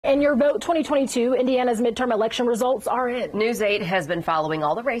And your vote 2022, Indiana's midterm election results are in. News 8 has been following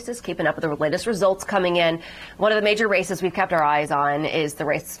all the races, keeping up with the latest results coming in. One of the major races we've kept our eyes on is the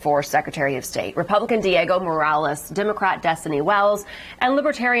race for Secretary of State. Republican Diego Morales, Democrat Destiny Wells, and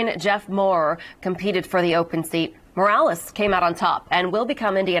Libertarian Jeff Moore competed for the open seat. Morales came out on top and will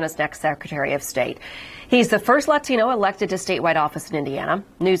become Indiana's next Secretary of State. He's the first Latino elected to statewide office in Indiana.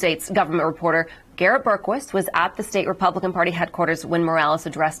 News 8's government reporter Garrett Berquist was at the state Republican Party headquarters when Morales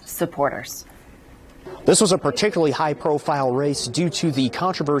addressed supporters. This was a particularly high-profile race due to the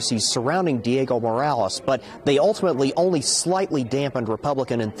controversies surrounding Diego Morales, but they ultimately only slightly dampened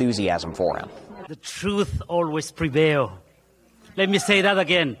Republican enthusiasm for him. The truth always prevails. Let me say that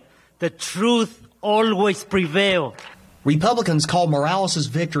again. The truth always prevails. Republicans call Morales'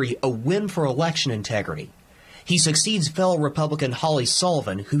 victory a win for election integrity. He succeeds fellow Republican Holly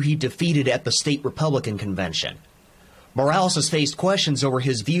Sullivan, who he defeated at the state Republican convention. Morales has faced questions over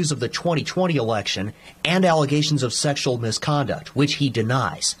his views of the 2020 election and allegations of sexual misconduct, which he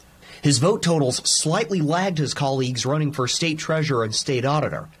denies. His vote totals slightly lagged his colleagues running for state treasurer and state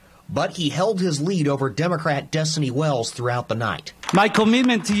auditor, but he held his lead over Democrat Destiny Wells throughout the night. My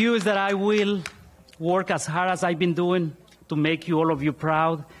commitment to you is that I will work as hard as I've been doing to make you, all of you,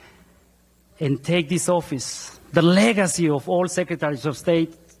 proud and take this office, the legacy of all secretaries of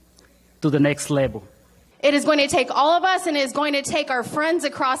state, to the next level. It is going to take all of us, and it is going to take our friends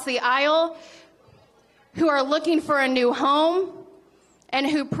across the aisle who are looking for a new home and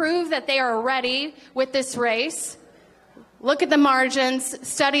who prove that they are ready with this race. Look at the margins,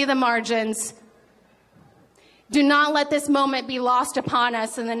 study the margins. Do not let this moment be lost upon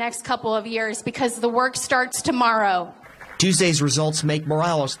us in the next couple of years, because the work starts tomorrow. Tuesday's results make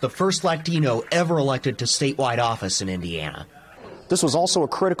Morales the first Latino ever elected to statewide office in Indiana. This was also a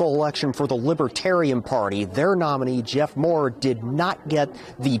critical election for the Libertarian Party. Their nominee, Jeff Moore, did not get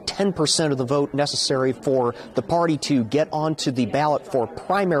the 10% of the vote necessary for the party to get onto the ballot for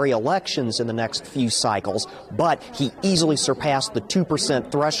primary elections in the next few cycles, but he easily surpassed the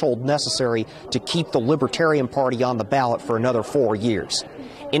 2% threshold necessary to keep the Libertarian Party on the ballot for another 4 years.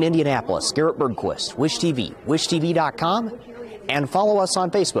 In Indianapolis, Garrett Bergquist, Wish TV, wishtv.com, and follow us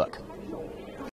on Facebook.